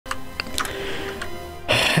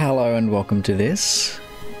Hello and welcome to this,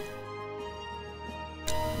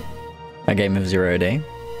 a game of 0D.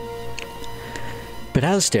 But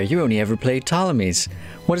Alistair, you only ever played Ptolemies.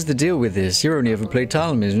 What is the deal with this? You only ever played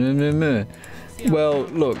Ptolemies. Well,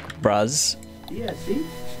 look, bruz.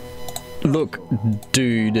 Look,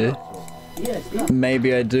 dude.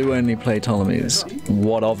 Maybe I do only play Ptolemies.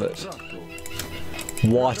 What of it?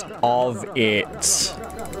 What of it?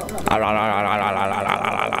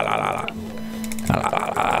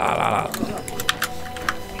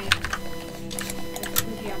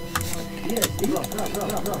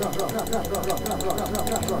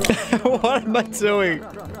 What am I doing?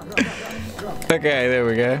 Okay, there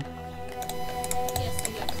we go.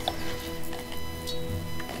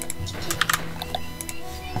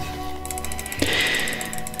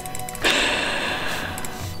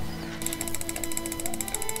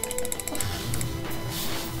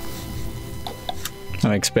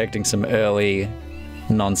 I'm expecting some early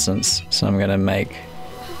nonsense, so I'm gonna make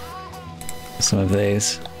some of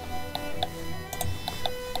these.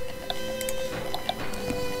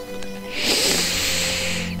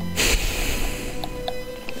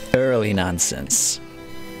 Early nonsense.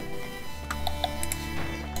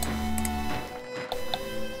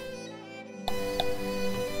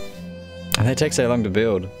 And they take so long to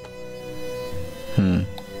build.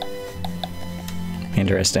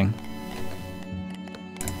 Interesting.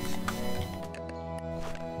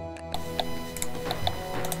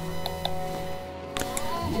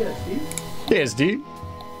 Yes, dude.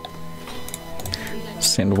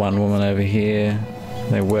 Send one woman over here.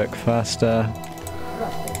 They work faster.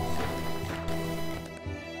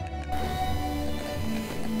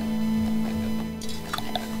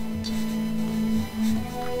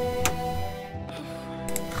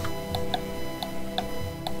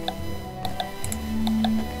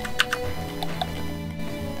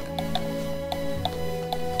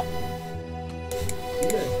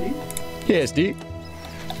 Yes, dude.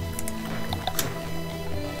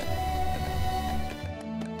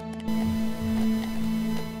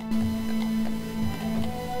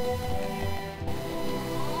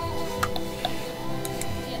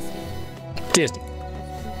 Disney.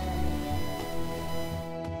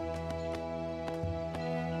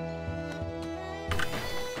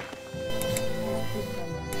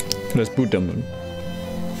 Let's put them in.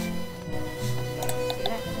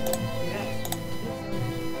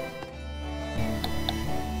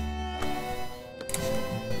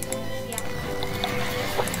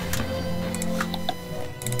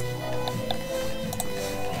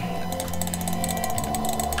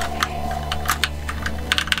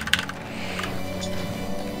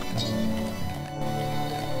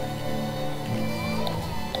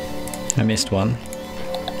 I missed one.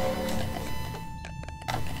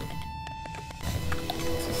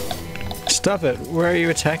 Stop it! Where are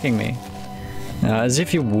you attacking me? As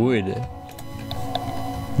if you would.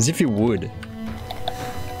 As if you would.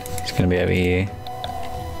 It's gonna be over here.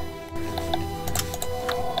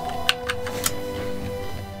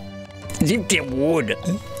 As if you would.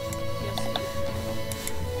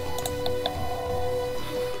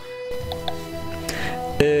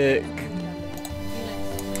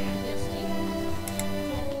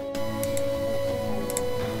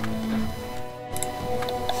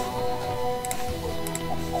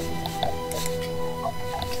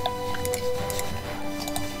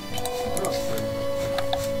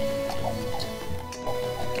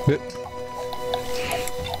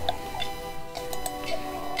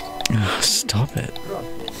 Stop it.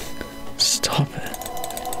 Stop it.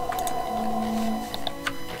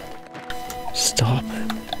 Stop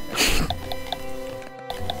it.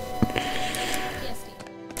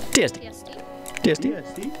 DSD. DSD.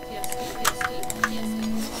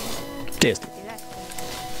 DSD.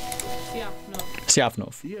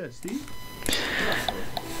 Siafnov.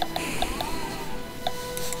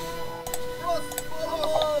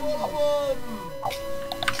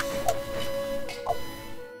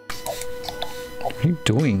 What are you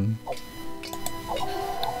doing?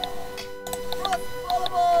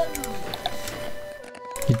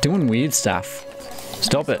 You're doing weird stuff.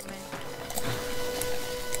 Stop it.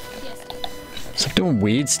 Stop doing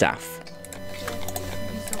weird stuff.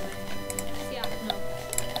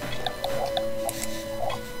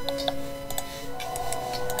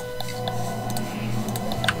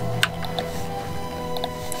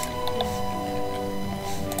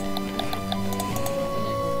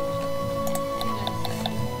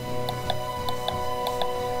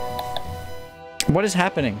 What is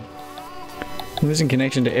happening? I'm losing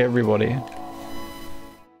connection to everybody.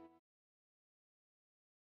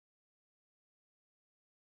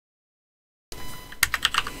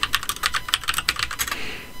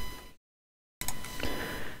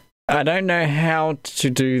 I don't know how to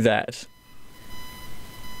do that.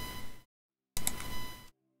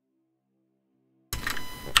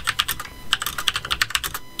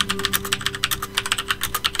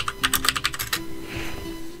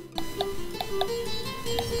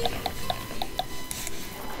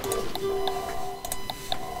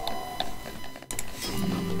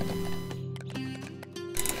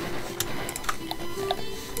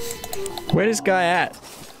 Where's this guy at?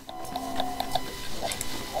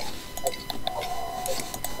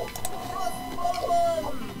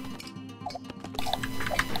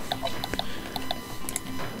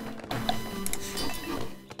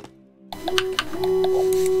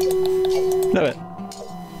 Love it.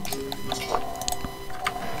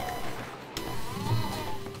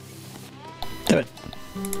 Love it.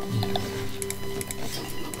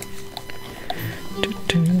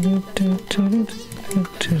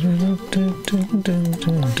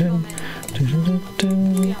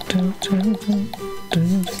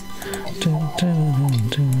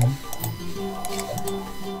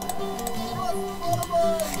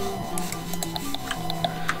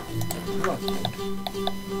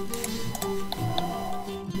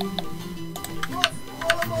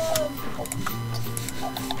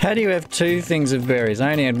 How do you have two things of berries?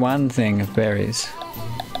 I only had one thing of berries.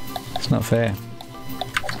 It's not fair.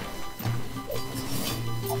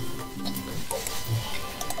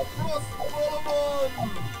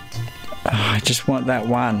 Oh, I just want that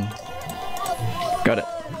one. Got it.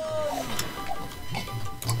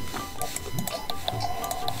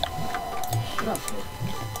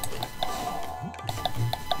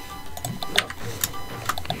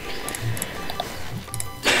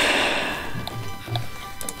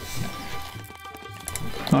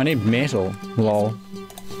 Oh, I need metal. Lol.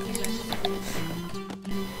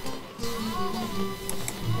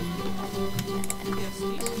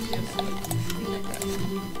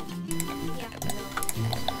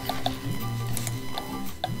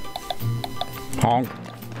 Honk.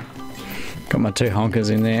 Got my two honkers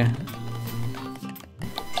in there.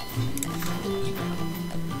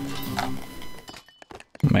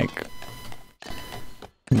 Make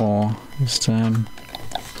more this time.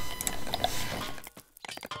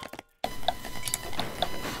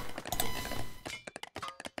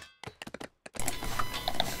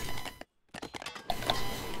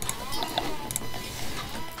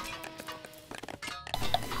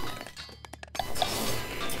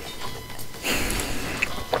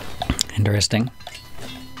 Interesting.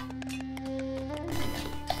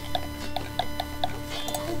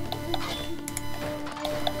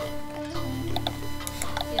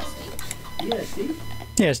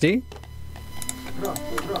 Yes, D.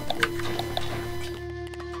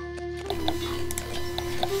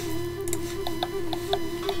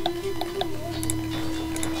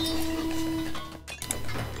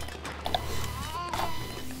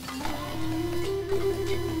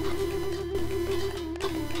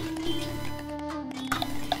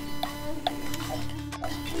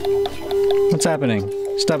 What's happening?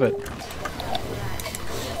 Stop it.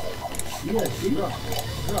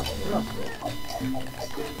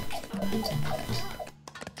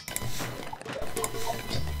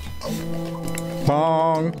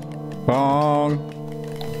 Bong. Bong.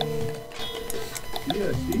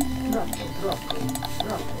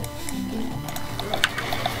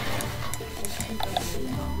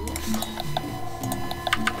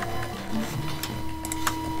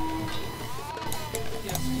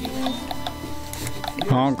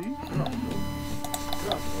 Honk.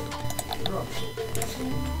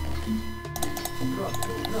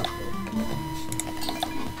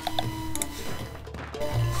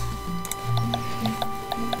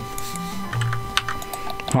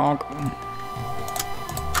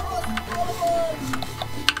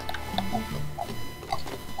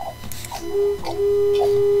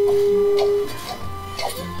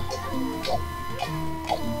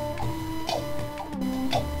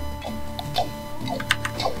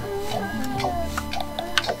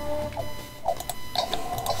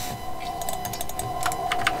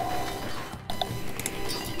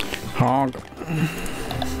 Honk. Honk.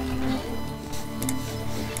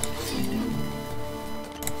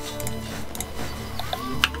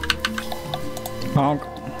 Honk.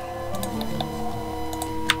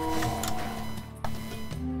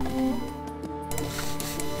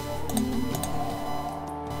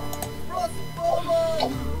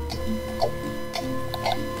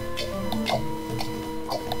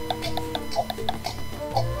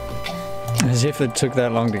 As if it took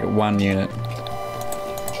that long to get one unit.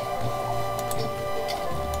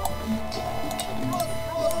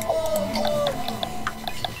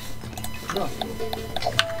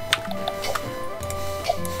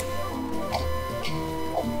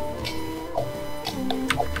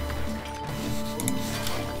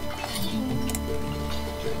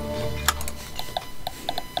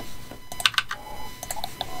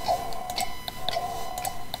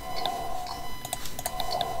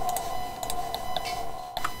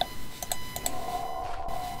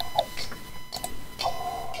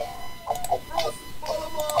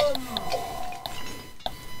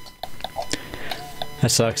 That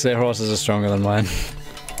sucks, their horses are stronger than mine.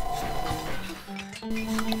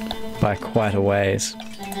 By quite a ways.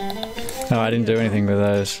 Oh, I didn't do anything with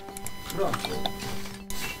those.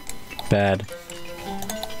 Bad.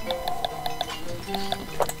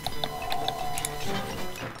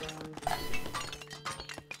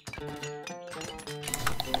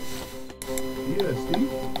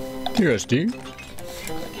 USD.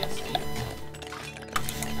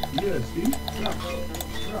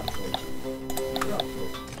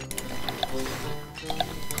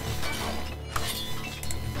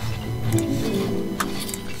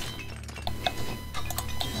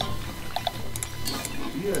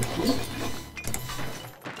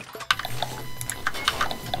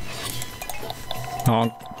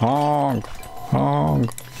 Honk, honk,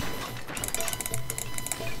 honk.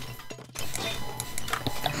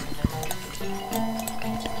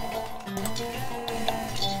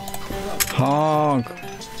 Honk.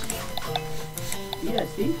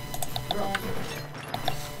 USD.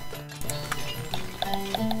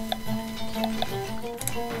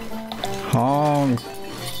 Honk.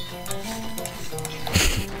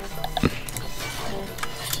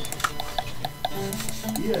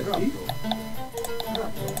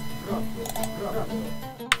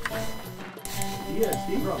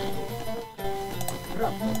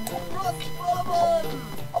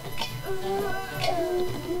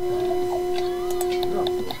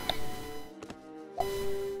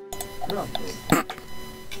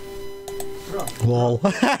 Lol.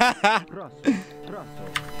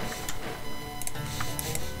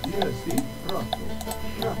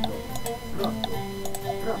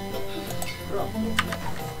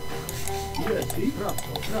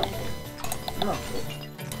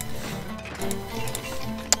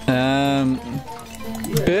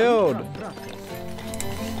 Build.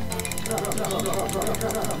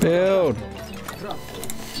 Build.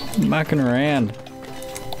 Mucking around.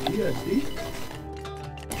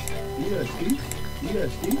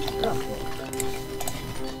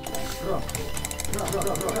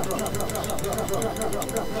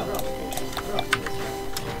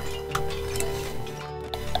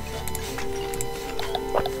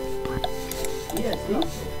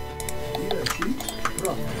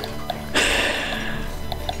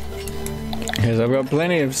 Because I've got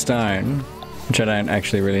plenty of stone, which I don't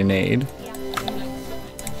actually really need.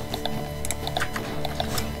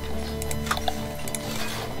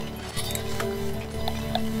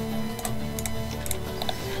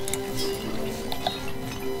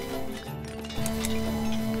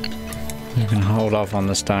 I can hold off on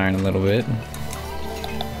the stone a little bit.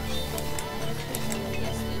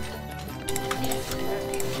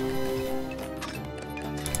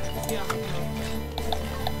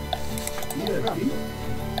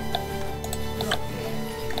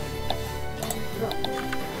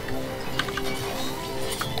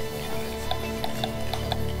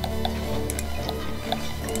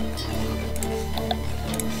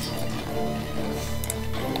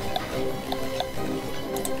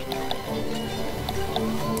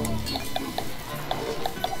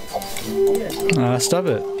 Stop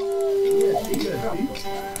it.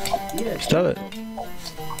 Stop it.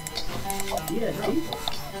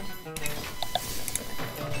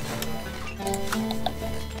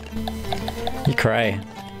 You cray.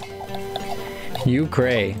 You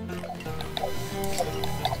cray.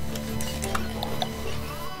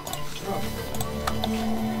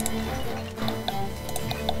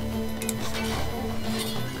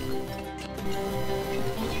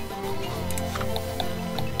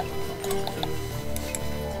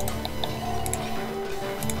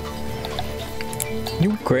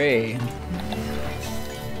 You cray.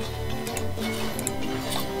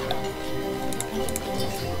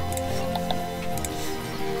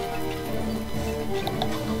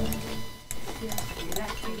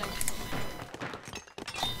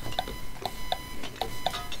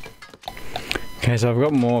 Okay, so I've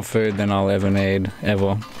got more food than I'll ever need,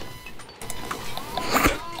 ever.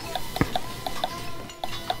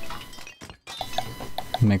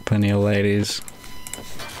 Make plenty of ladies.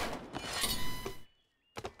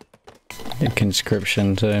 Get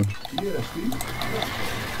conscription too.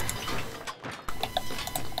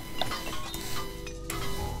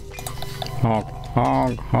 Honk,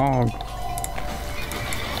 honk, honk.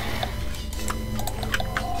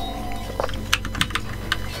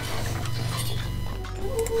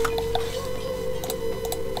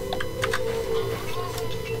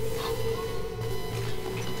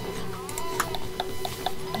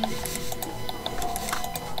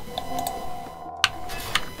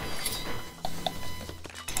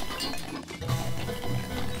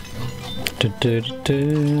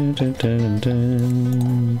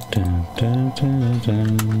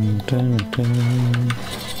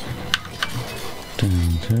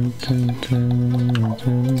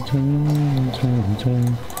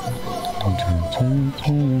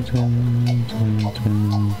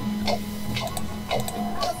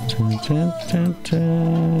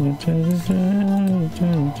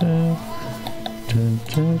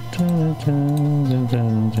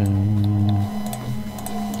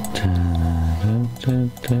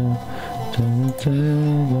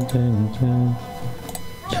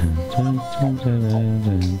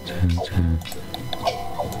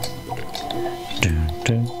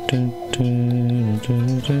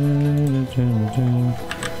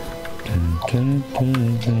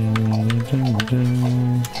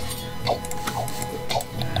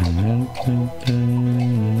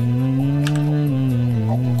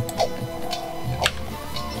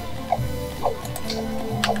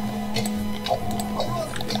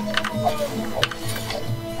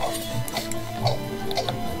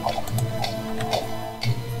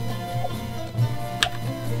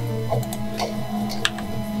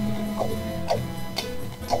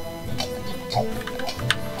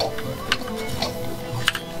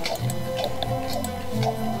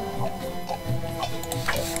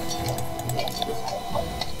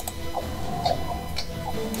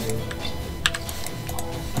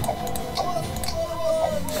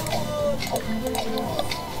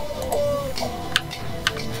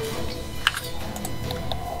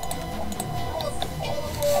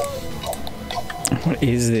 What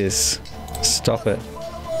is this? Stop it.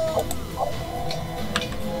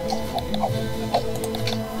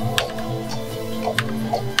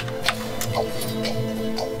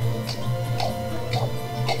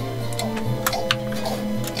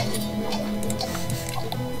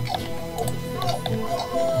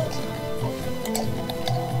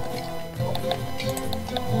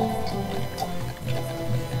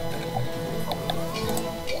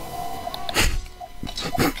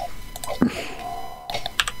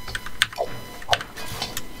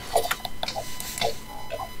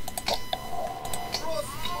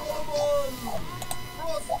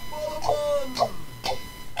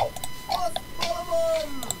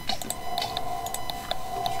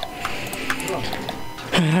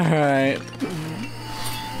 Alright.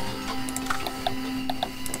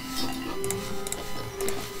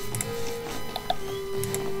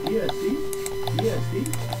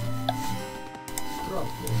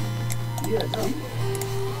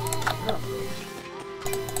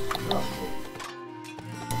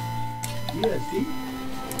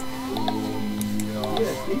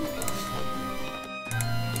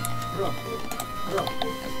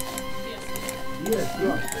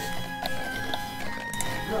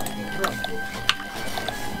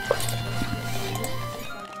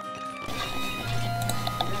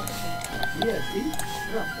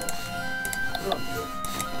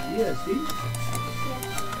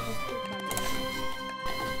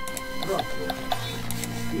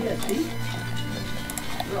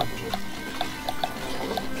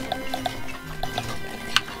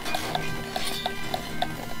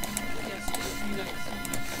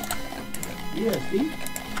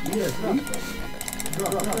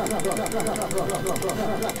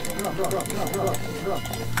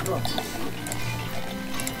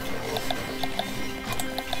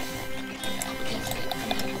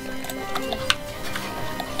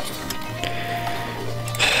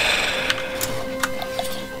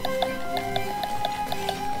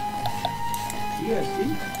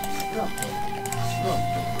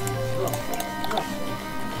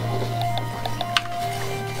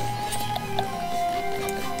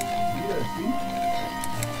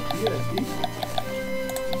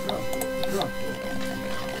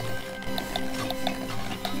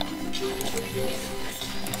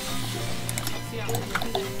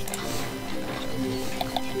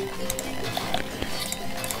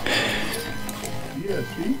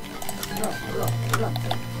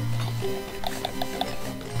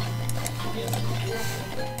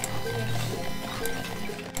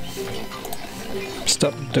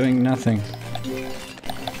 Stop doing nothing.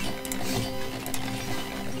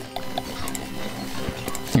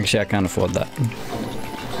 Actually, I can't afford that.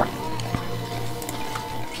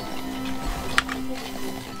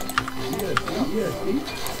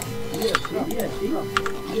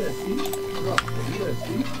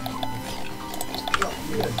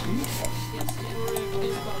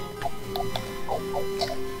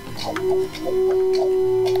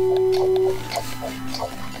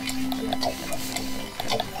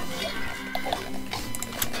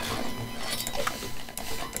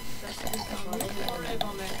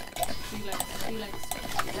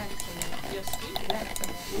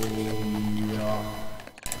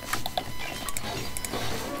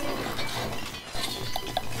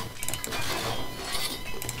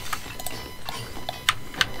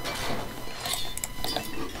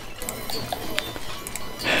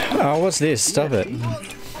 Oh, what's this? Stop it.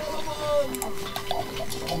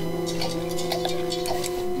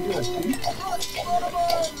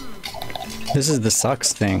 This is the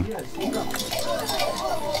sucks thing.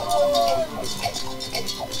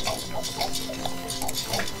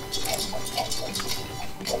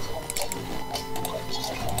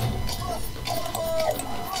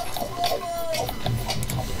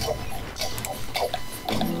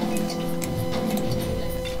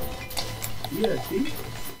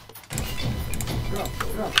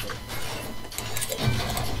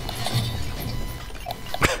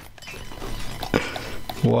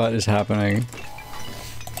 What is happening?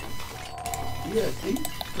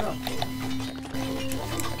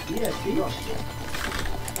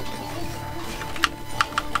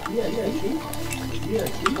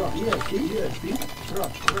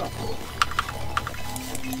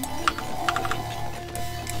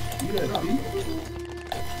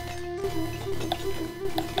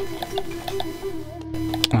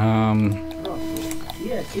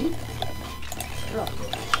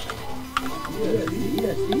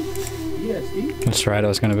 That's right, I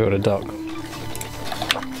was going to build a dock.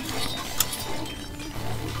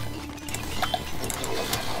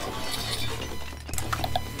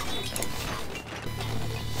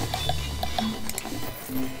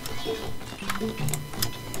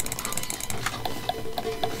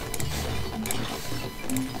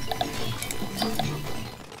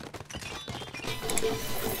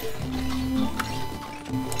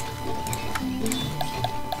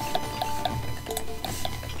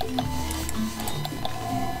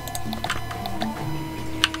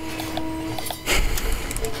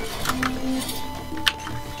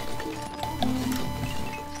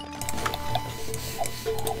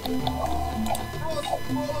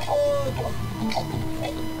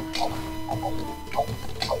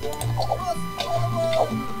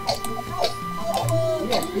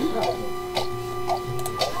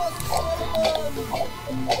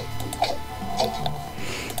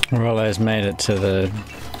 Rollo's made it to the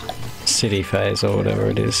city phase or whatever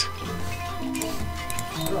it is.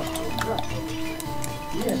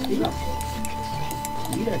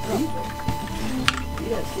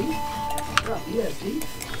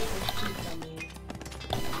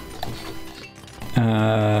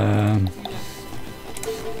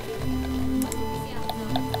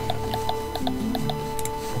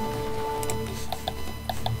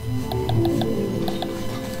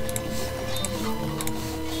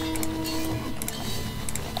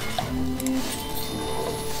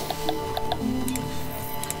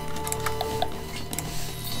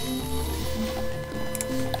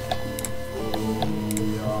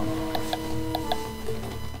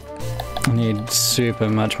 I need super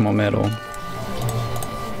much more metal.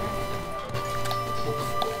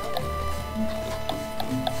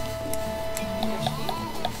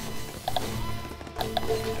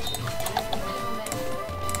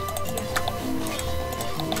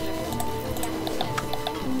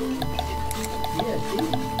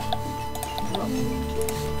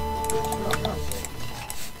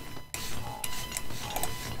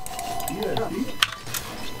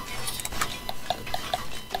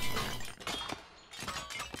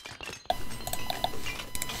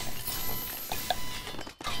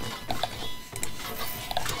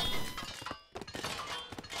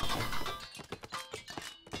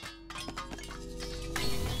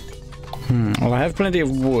 Well, I have plenty of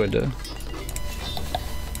wood.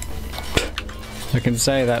 I can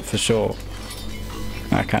say that for sure.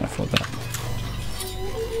 I can't afford that.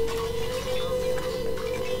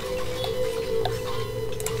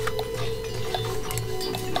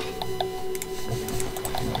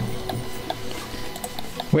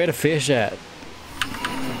 Where to fish at?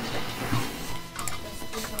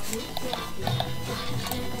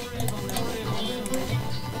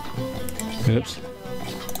 Oops.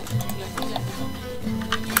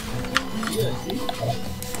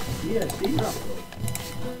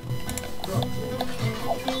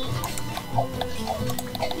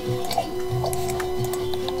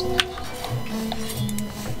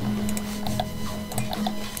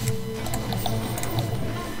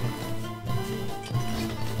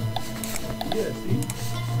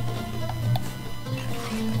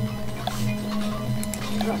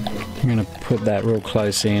 I'm gonna put that real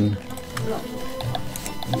close in.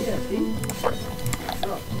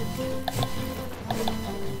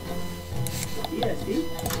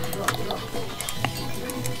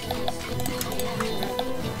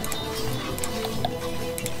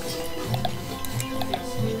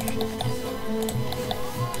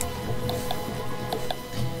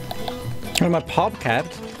 Oh, my pop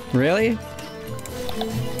capped? Really?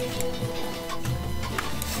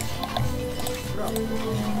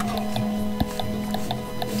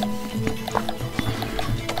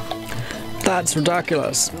 That's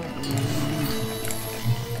ridiculous.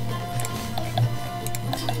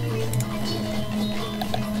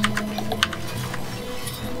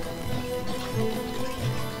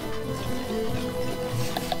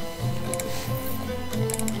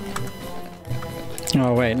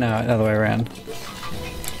 Oh wait, no, the other way around.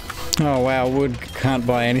 Oh wow, wood can't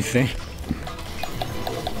buy anything.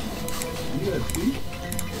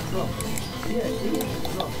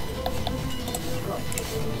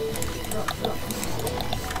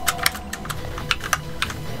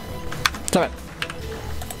 Stop it.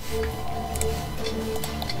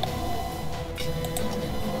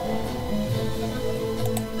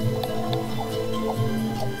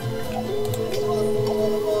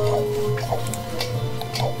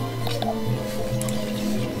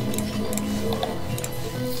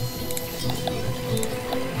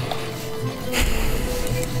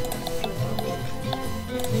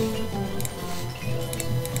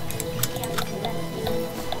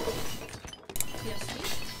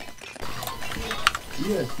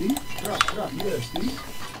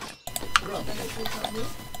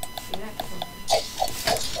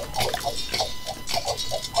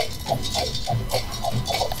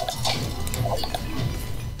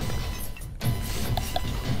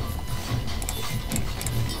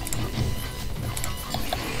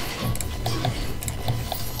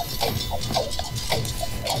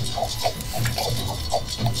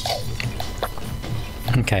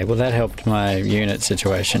 Okay, well that helped my unit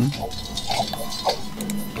situation.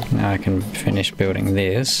 Now I can finish building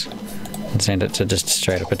this and send it to just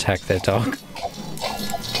straight up attack their dog.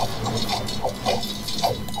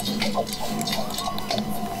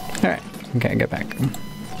 Alright, okay, go back.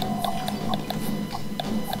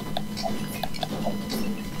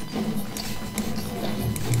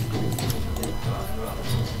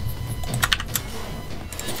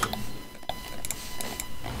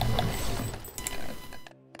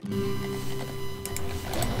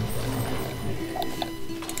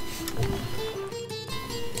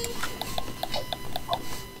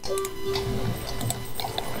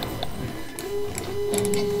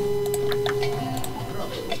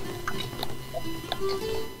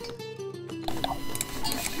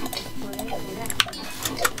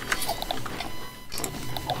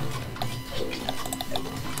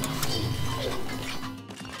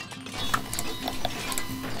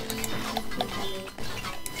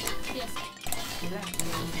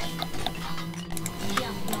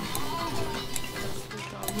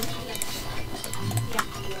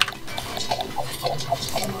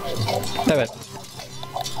 Damn it.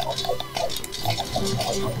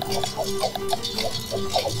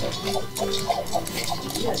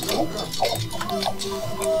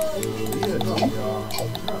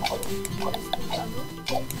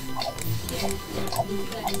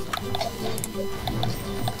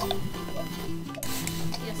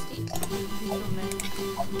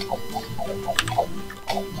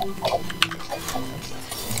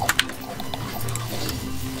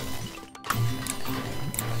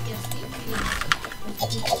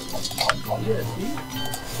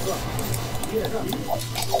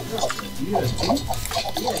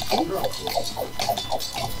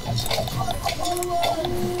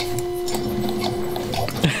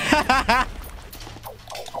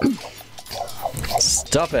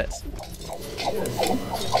 Stop it.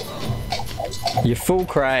 You full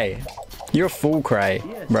cray. You're a full cray,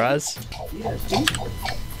 bruhs.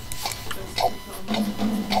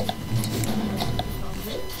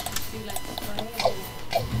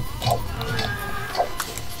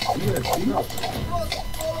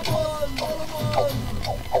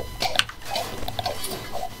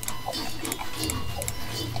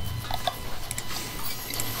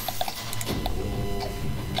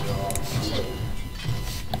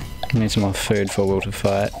 Need some more food for Will to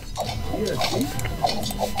fight.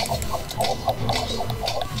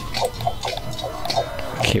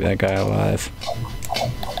 Keep that guy alive.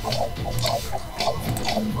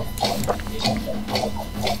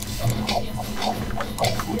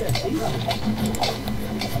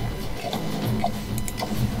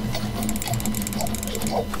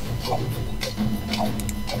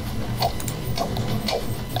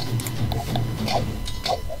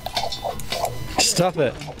 Stop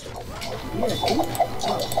it.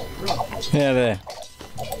 Yeah, there.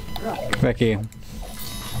 Back here.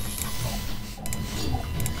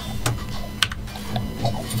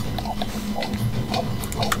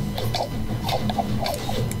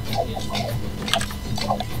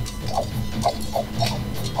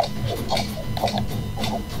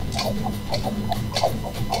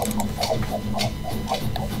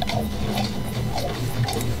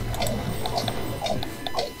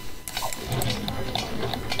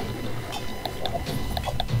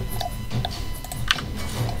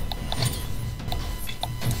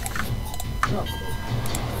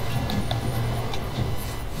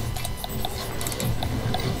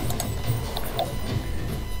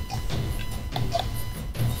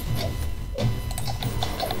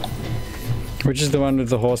 Which is the one with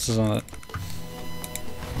the horses on it?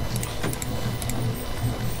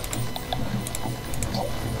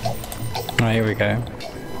 Oh, here we go.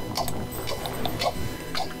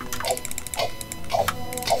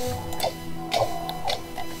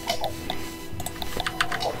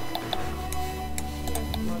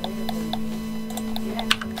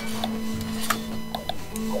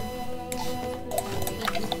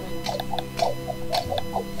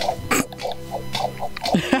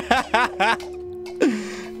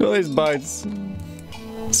 All these boats.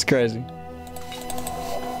 It's crazy.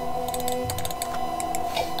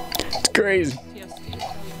 It's crazy.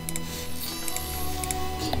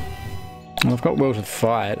 Well, I've got will to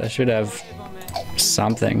fight. I should have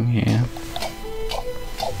something here.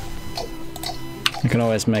 I can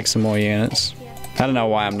always make some more units. I don't know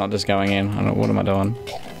why I'm not just going in. I don't know, what am I doing?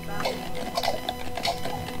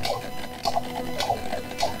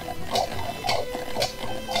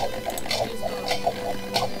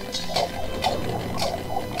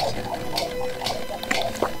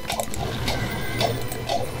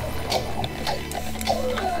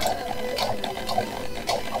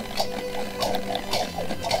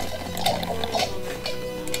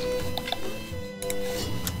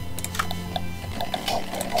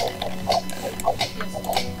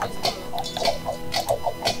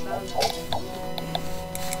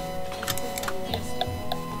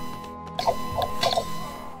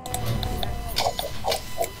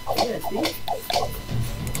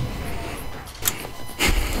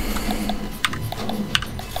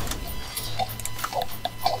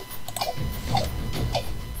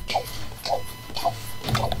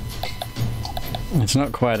 It's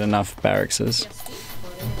not quite enough barrackses.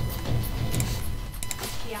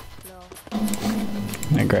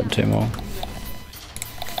 I grab 2 more.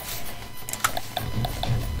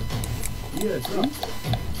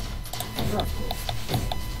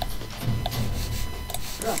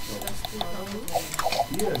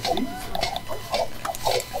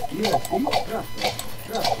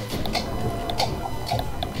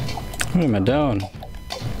 What am I doing?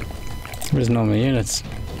 Where's normal units?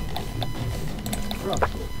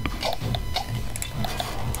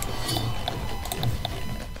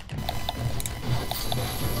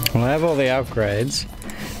 Well, I have all the upgrades.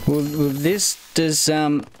 Will this, does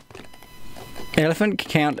elephant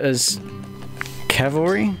count as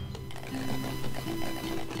cavalry?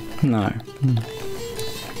 No.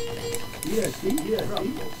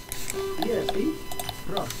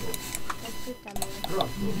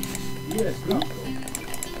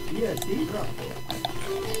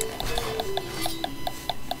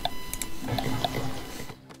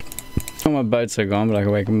 All my boats are gone, but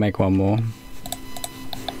I can make one more.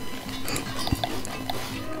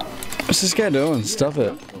 What's this guy doing? Stop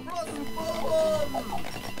it.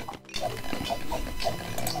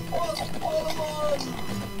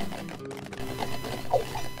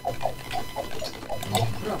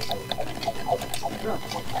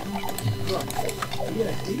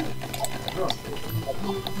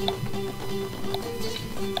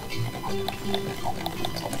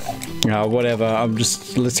 Oh, whatever. I'm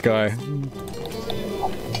just, let's go.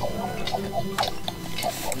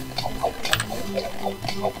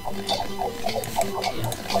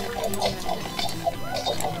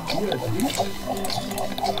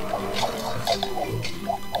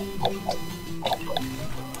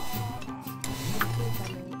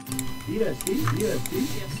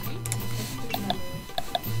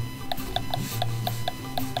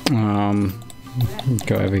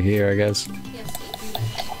 Go over here, I guess.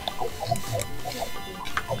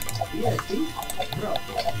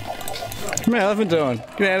 What's my elephant doing?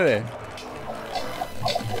 Get out of there.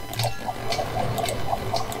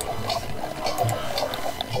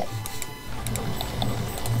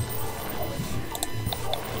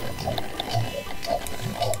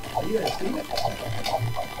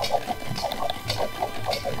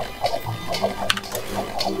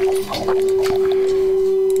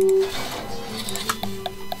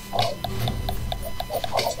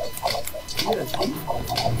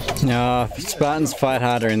 No, Spartans fight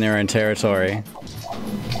harder in their own territory.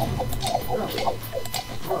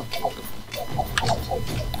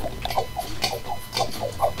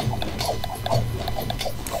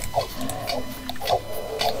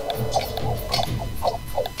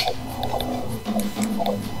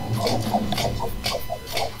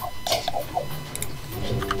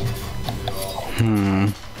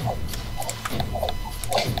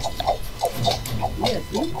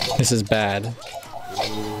 This is bad.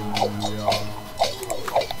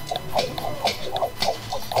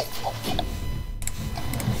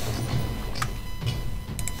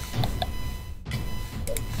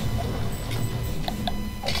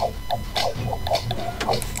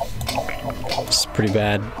 pretty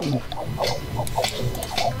bad.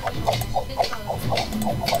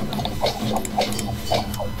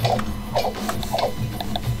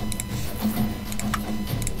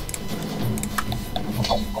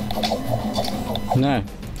 No.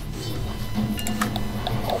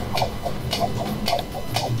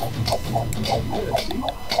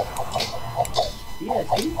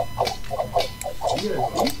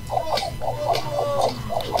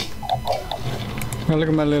 Oh, look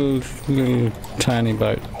at my little tiny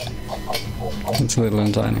boat. It's little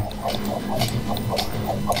and tiny.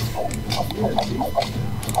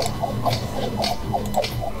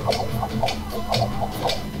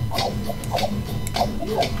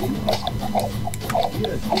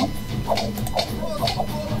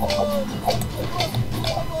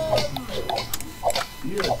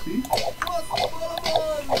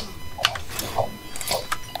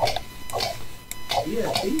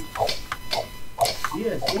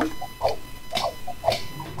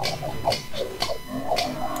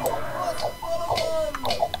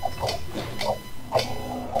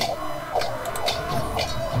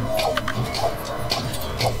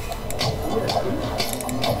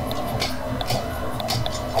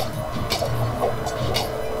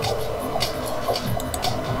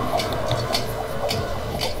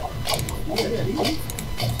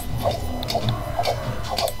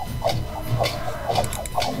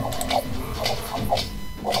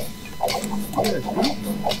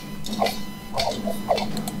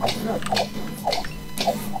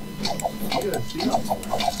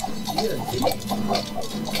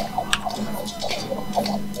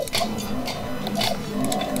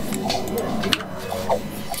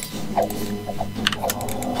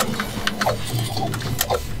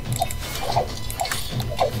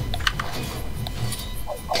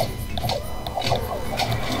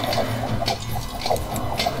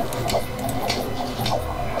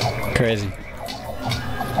 Crazy.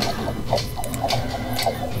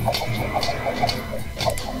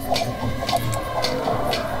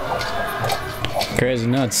 Crazy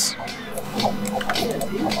nuts.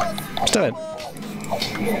 Let's do it.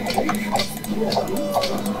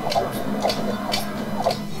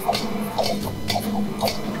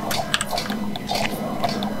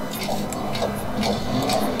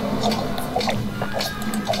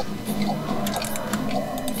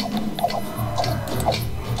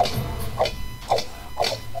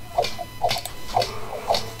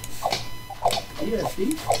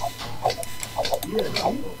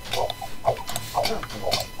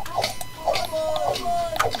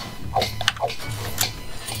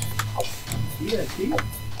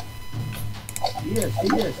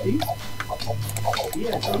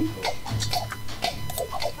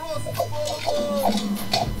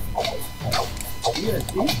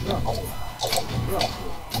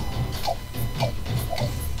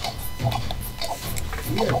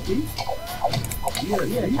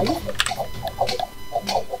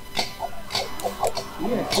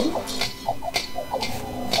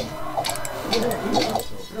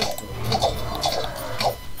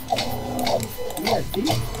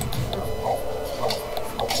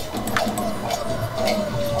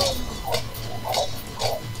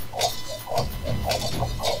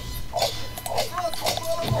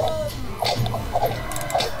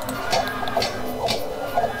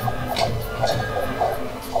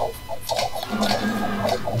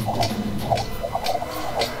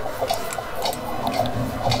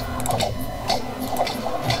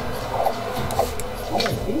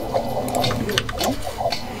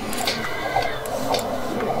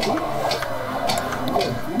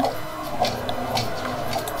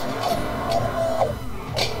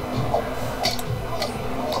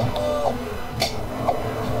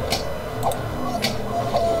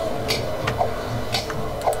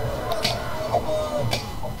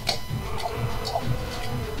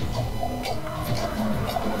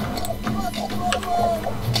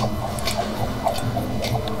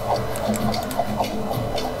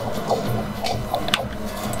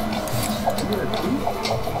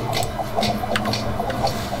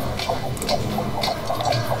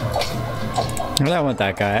 I don't want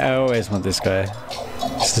that guy. I always want this guy.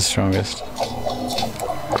 He's the strongest.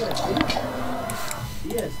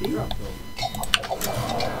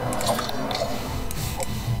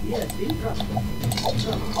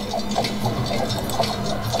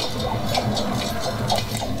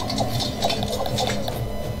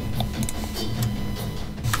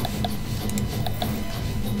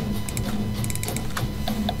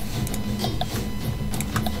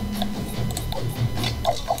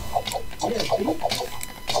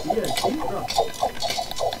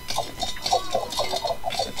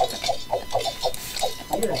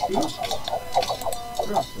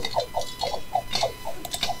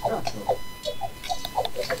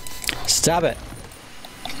 Stop it.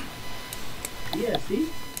 Iesti.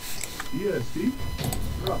 Iesti.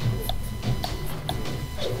 Tratto.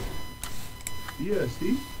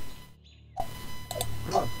 Iesti.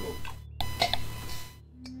 Tratto.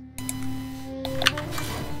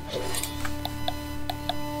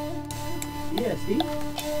 Iesti.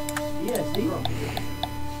 Iesti.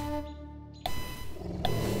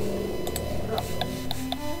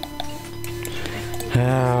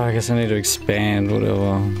 Ah, I guess I need to expand,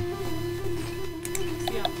 whatever.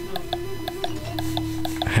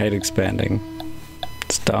 I hate expanding.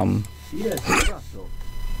 It's dumb. Iesti. Tratto.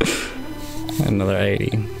 Another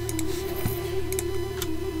 80.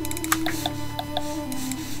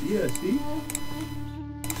 Iesti.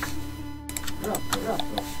 Tratto.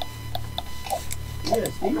 Tratto.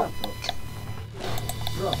 Iesti. Tratto.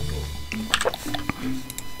 Tratto.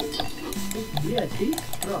 Iesti.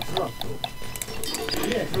 Tratto.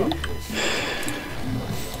 Iesti.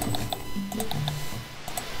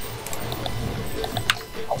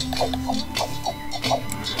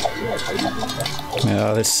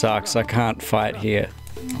 Oh, this sucks. I can't fight here.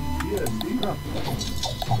 Iesti. Tratto.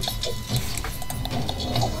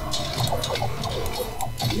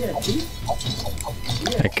 Iesti.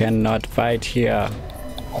 I cannot fight here.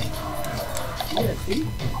 Iesti.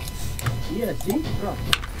 Iesti.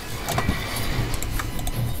 Tratto.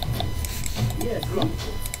 Iesti.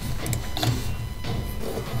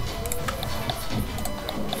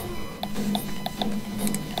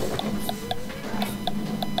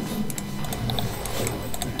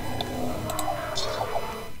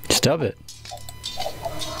 Stop it.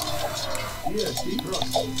 Iesti.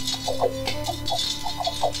 Tratto.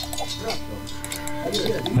 Tratto.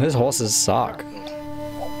 Iesti. These horses suck.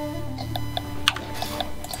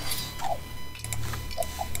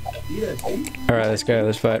 Iesti. Alright, let's go.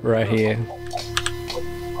 Let's fight right here.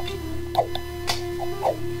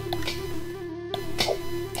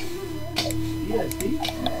 Iesti. Iesti.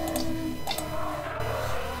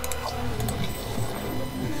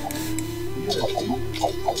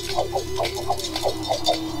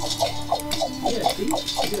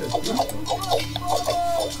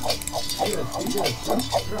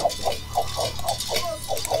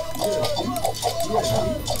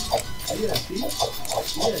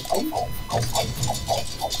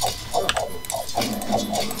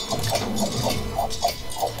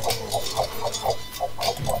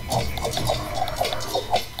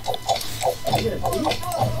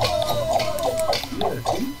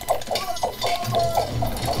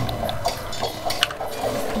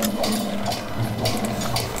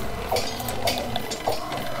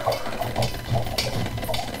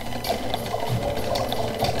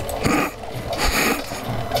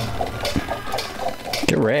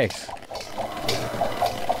 Get wrecked.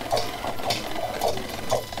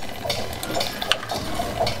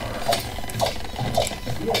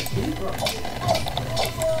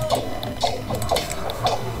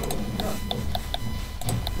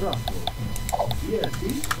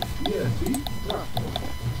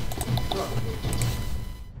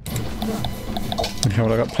 Okay,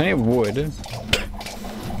 well, I got plenty of wood.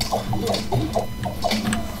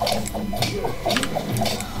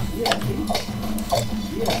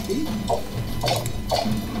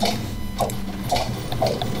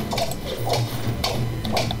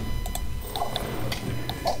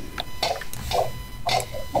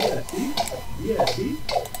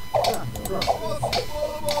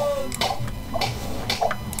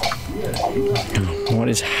 What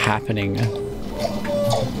is happening?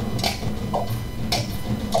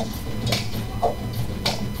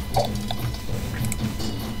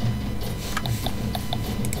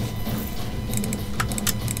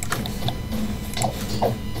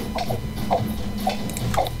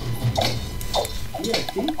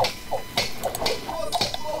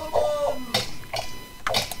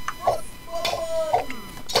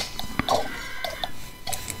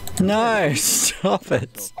 No, stop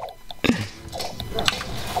it.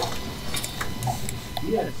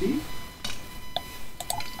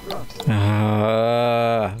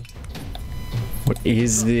 What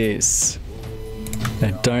is this?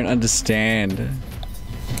 I don't understand.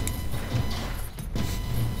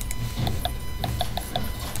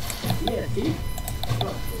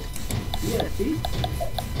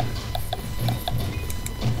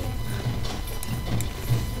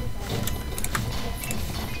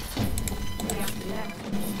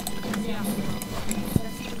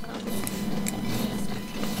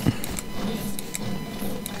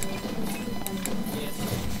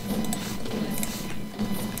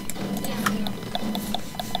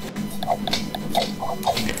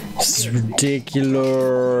 This is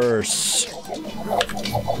ridiculous.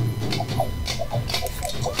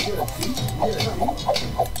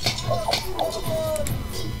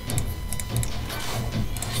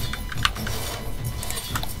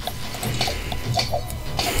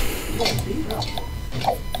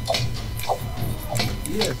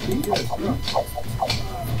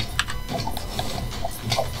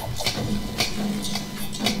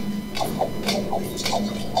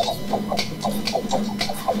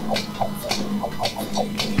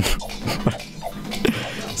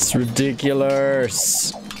 It's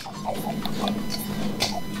ridiculous.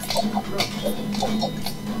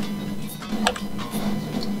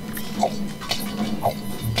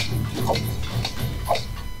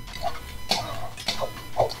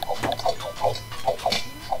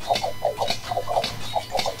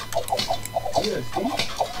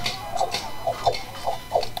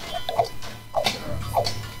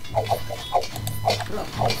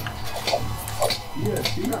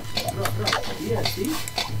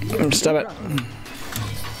 Stop it.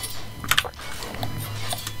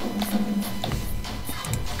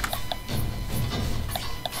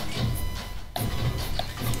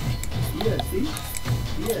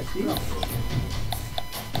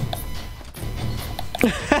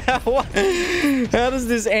 What? How does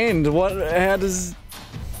this end? What? How does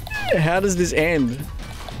this end?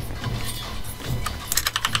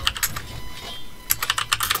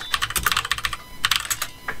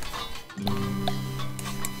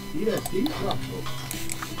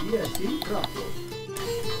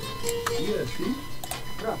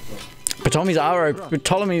 Ptolemies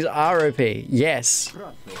are OP. Yes.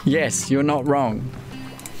 Yes, you're not wrong.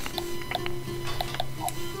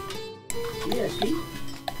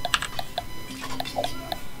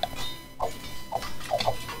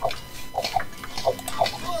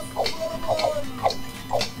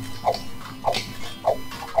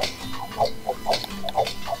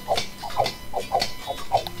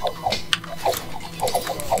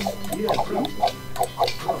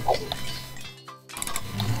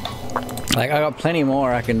 Like, I got plenty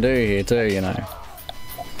more I can do here too, you know.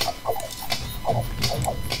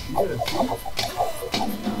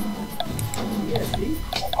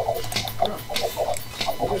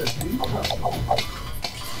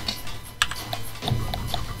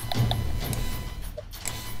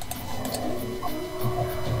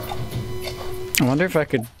 I wonder if I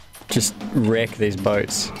could just wreck these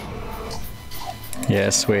boats. Yeah,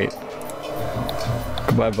 sweet.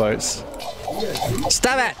 Goodbye, boats.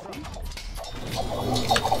 Stop it!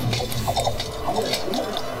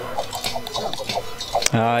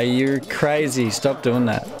 Ah, you're crazy. Stop doing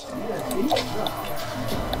that.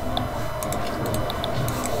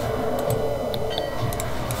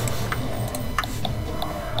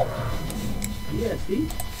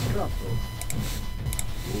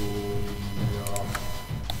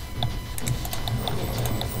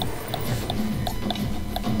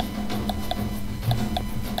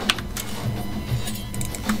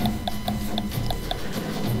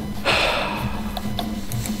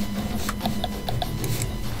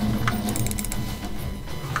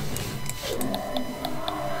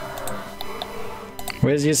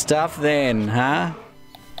 Where's your stuff then, huh?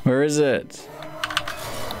 Where is it?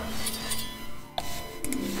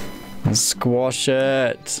 Squash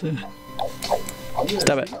it.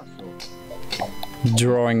 Stop it.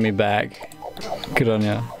 Drawing me back. Good on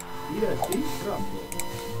ya.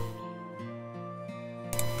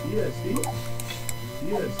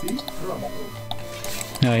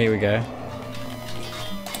 Oh, here we go.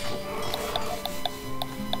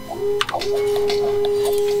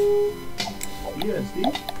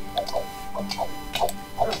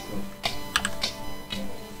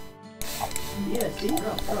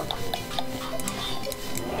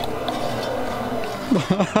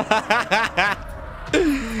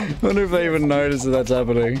 I wonder if they even notice that that's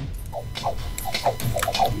happening.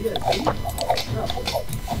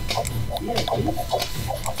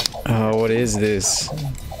 Oh, what is this?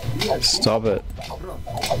 Stop it.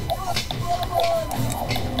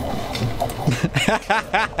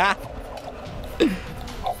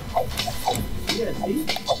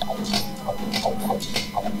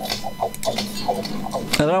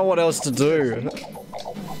 I don't know what else to do.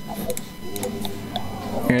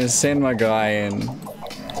 I'm gonna send my guy in.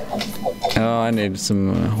 Oh, I need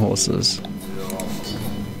some horses.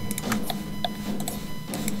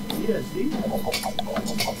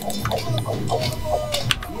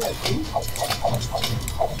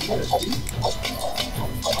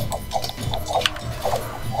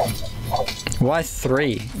 Why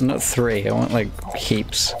 3? Not 3. I want like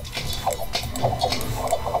heaps.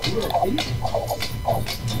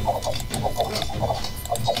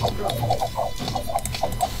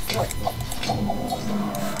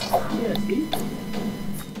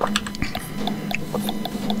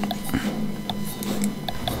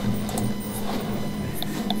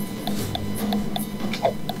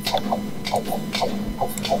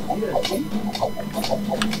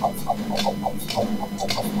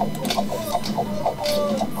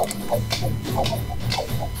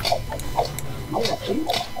 Oh,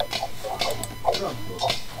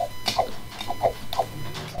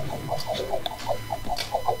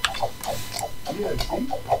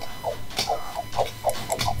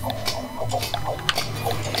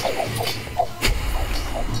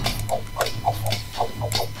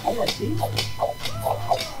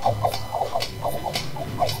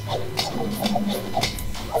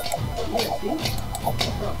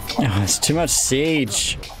 it's too much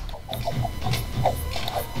siege.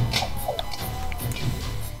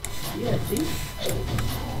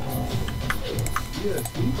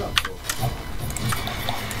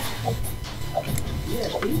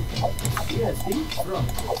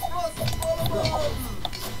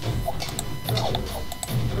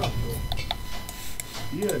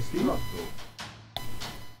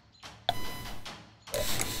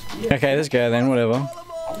 Okay, let's go then, whatever.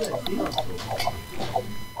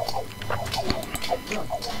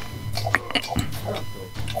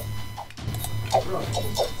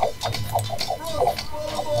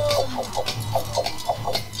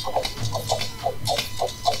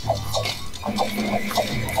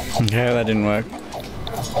 Okay, that didn't work.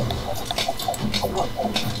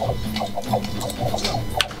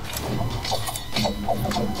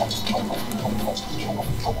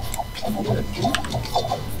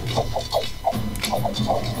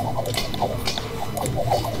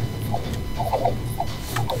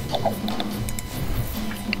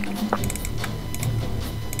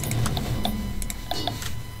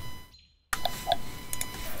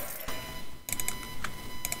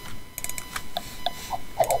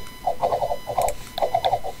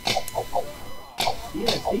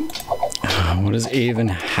 What is even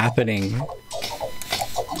happening?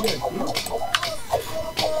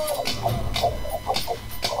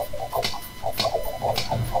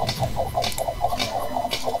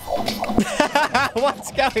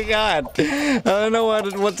 What's going on? I don't know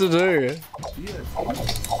what to do.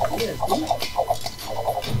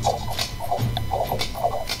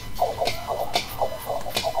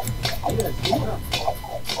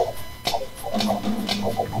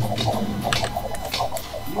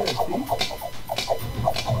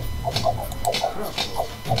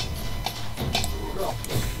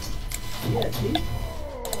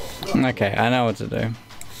 Okay, I know what to do.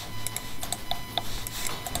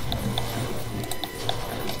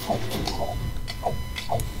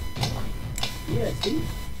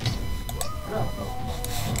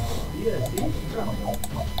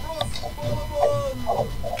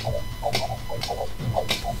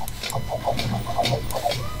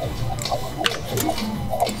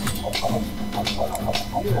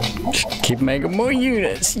 Just keep making more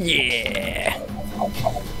units, yeah!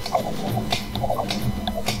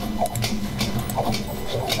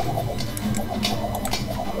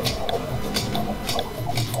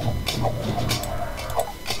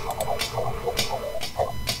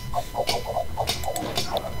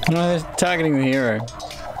 No, they're targeting the hero.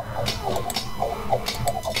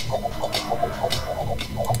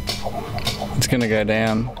 It's gonna go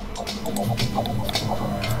down.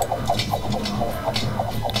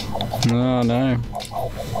 Oh no.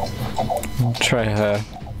 I'll try her.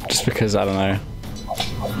 Just because, I don't know.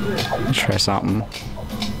 I'll try something.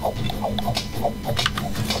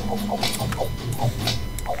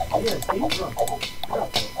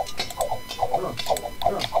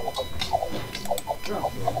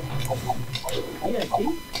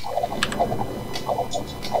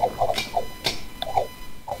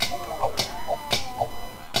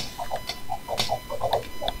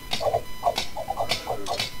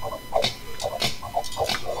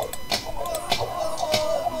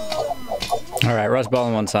 Alright, rush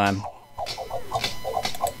bowling one time.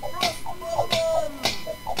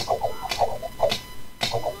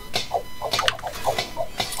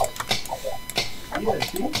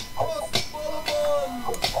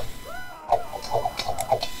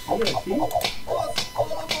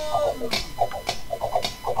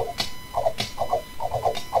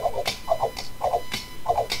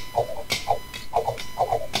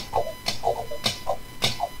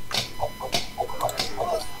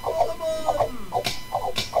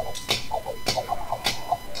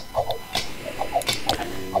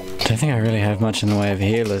 I don't think I really have much in the way of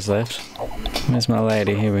healers left. Where's my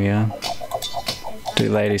lady? Here we go. Do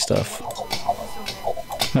lady stuff.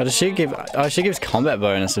 Oh, does she give? Oh, she gives combat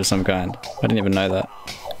bonus of some kind. I didn't even know that.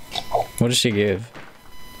 What does she give?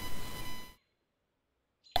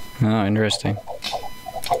 Oh, interesting.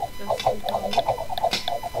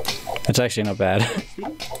 It's actually not bad.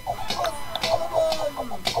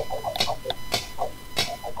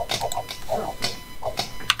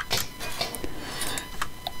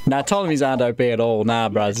 Nah, Ptolemies aren't OP at all. Nah,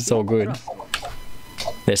 bros, it's all good.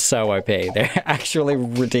 They're so OP. They're actually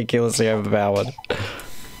ridiculously overpowered.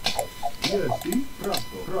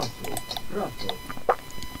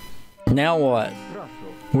 Now what?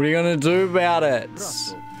 What are you gonna do about it?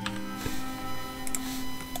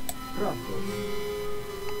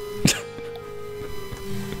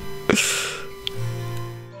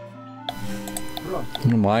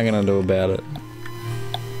 What am I gonna do about it?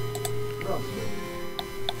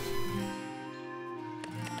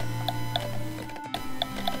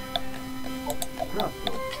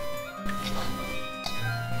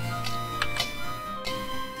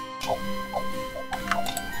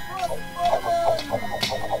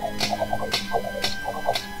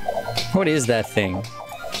 What is that thing?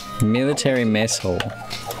 Military mess hall.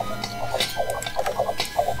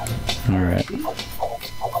 Alright.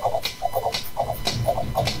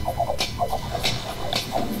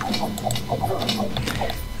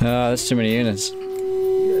 Oh, that's too many units.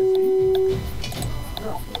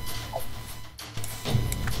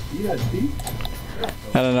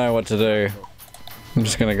 I don't know what to do. I'm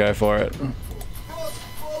just gonna go for it.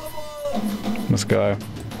 Let's go.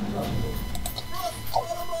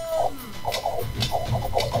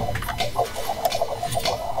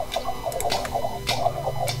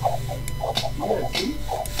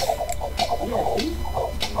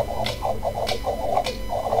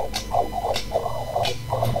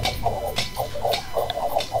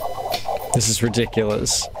 This is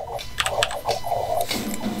ridiculous.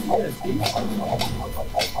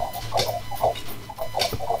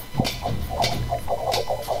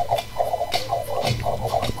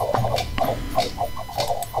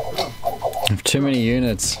 I have too many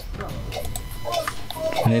units.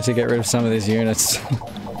 I need to get rid of some of these units.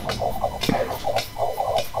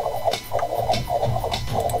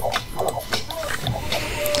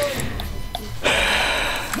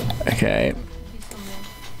 Okay.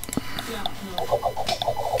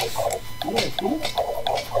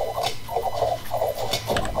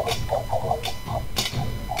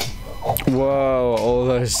 Whoa, all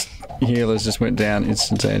those healers just went down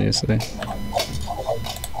instantaneously.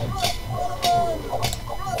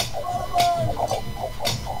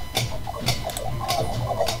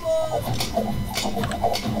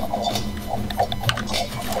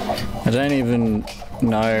 I don't even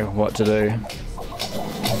know what to do.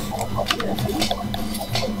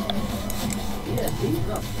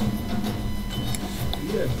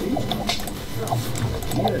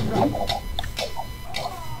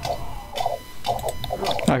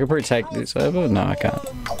 I could probably take this over. No, I can't.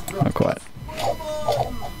 Not quite.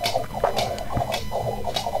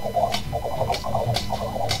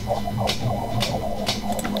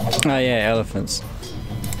 Oh yeah, elephants.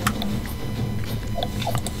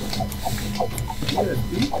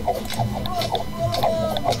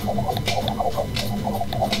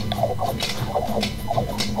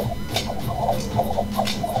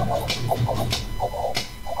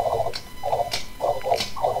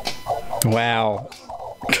 Wow.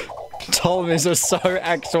 Ptolemies are so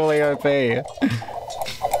actually OP.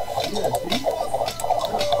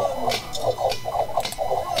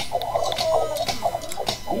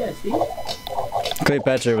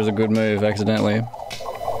 Cleopatra was a good move, accidentally.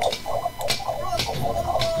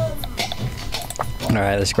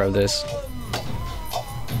 Alright, let's grab this.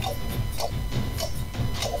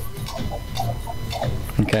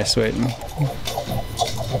 Okay, sweet.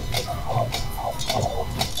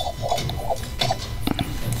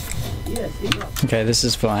 Okay, this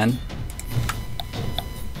is fine.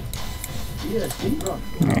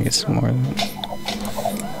 I get some more of that.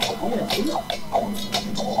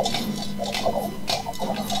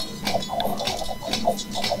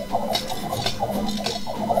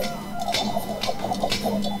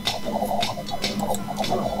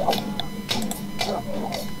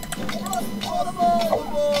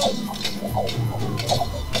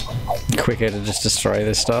 Quicker to just destroy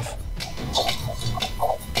this stuff.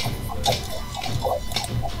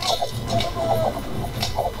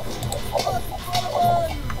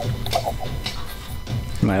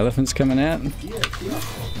 My elephant's coming out.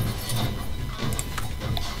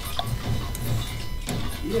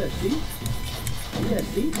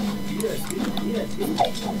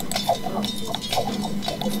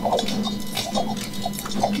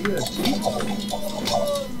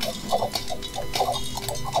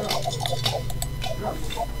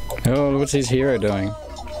 Oh, what's his hero doing?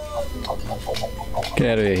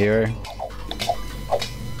 Get out of here, hero.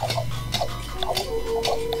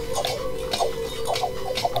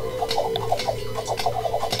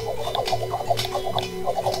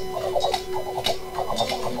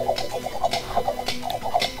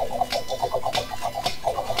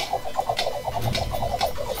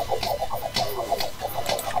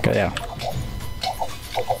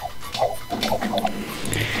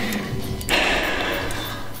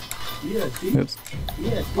 Oops.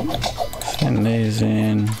 Send these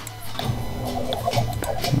in.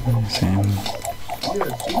 These in.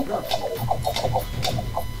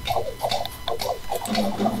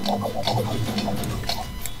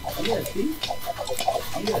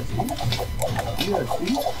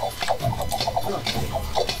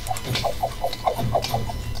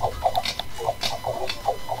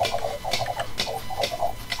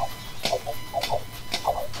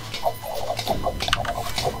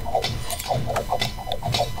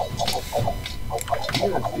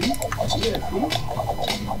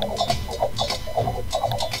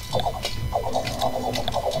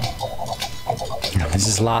 This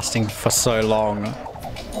is lasting for so long.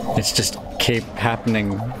 It's just keep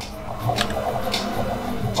happening.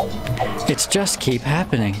 It's just keep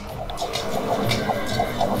happening.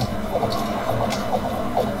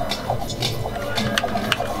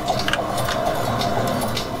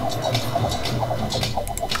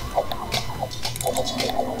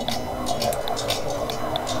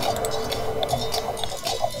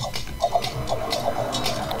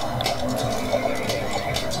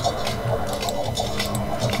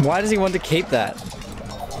 Why does he want to keep that?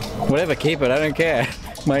 Whatever, keep it, I don't care.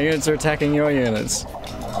 My units are attacking your units.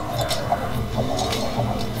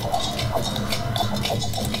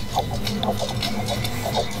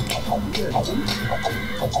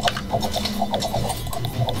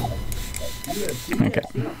 Okay.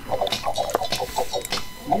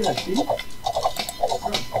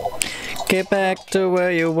 Get back to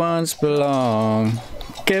where you once belong.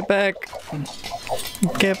 Get back.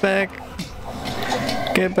 Get back.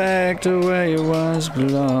 Get back to where you once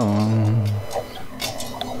belong.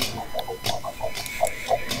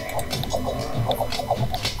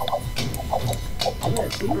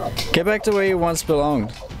 Get back to where you once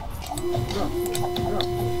belonged.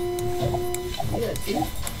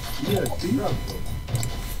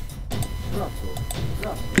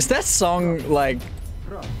 Is that song like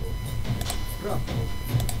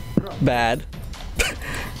bad?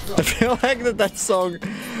 I feel like that song.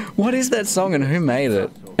 What is that song and who made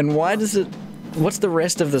it? And why does it... What's the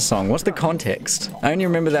rest of the song? What's the context? I only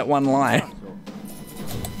remember that one line.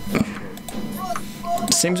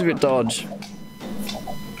 Seems a bit dodge.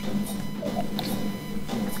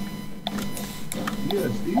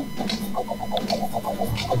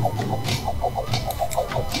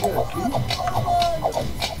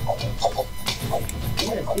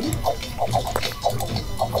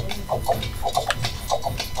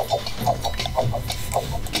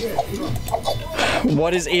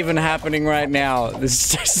 What is even happening right now? This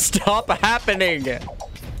just stop happening.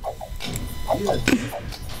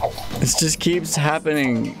 This just keeps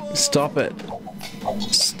happening. Stop it.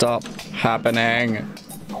 Stop happening.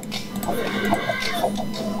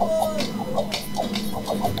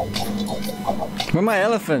 Where are my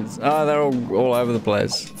elephants? Oh, they're all over the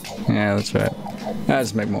place. Yeah, that's right.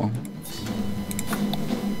 Let's make more.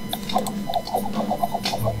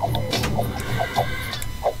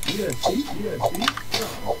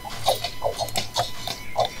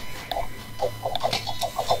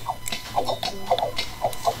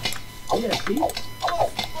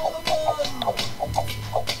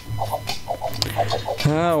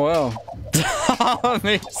 Oh well.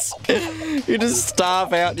 Ptolemies. You just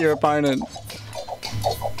starve out your opponent.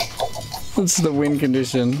 That's the win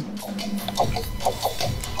condition.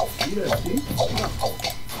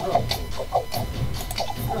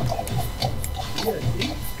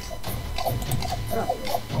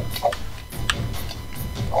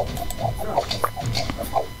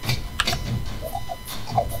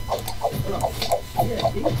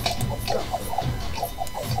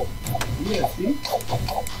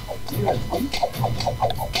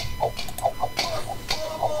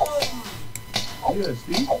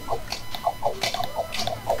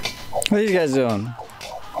 What are you guys doing?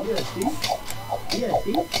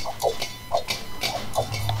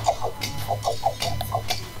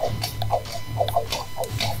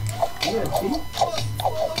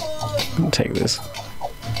 I'll take this.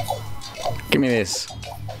 Give me this.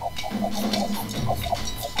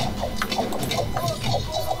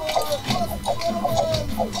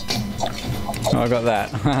 Oh, I got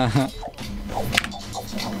that.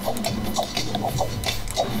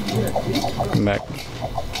 Come back.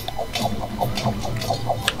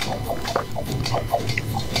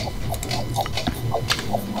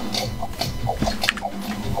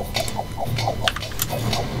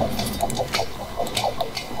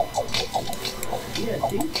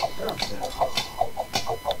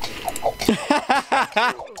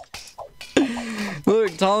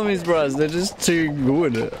 Look, Ptolemies bros, they're just too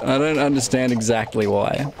good. I don't understand exactly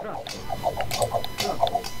why.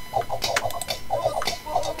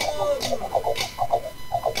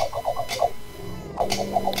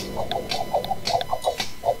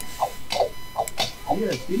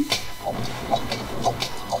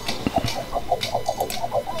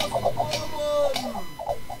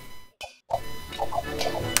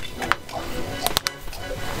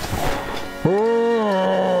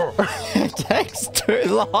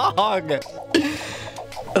 long.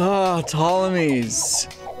 Oh, Ptolemies.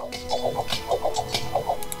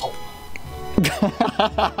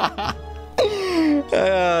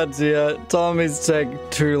 Oh dear, Ptolemies take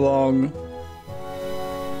too long.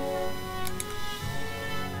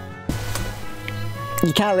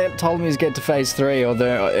 You can't let Ptolemies get to phase 3 or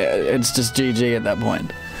it's just GG at that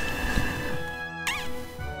point.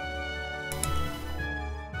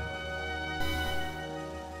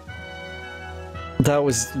 That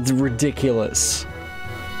was ridiculous.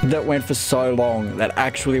 That went for so long. That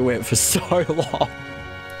actually went for so long.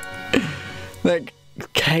 Like,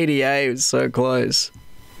 KDA was so close.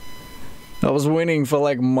 I was winning for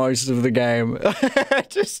like most of the game.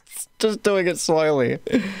 just doing it slowly.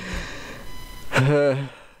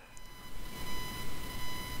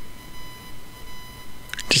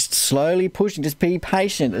 Just slowly pushing, just be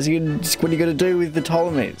patient. That's what you gotta do with the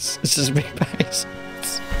Ptolemies. It's just be patient.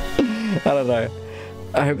 I don't know.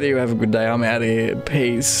 I hope that you have a good day. I'm out of here.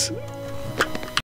 Peace.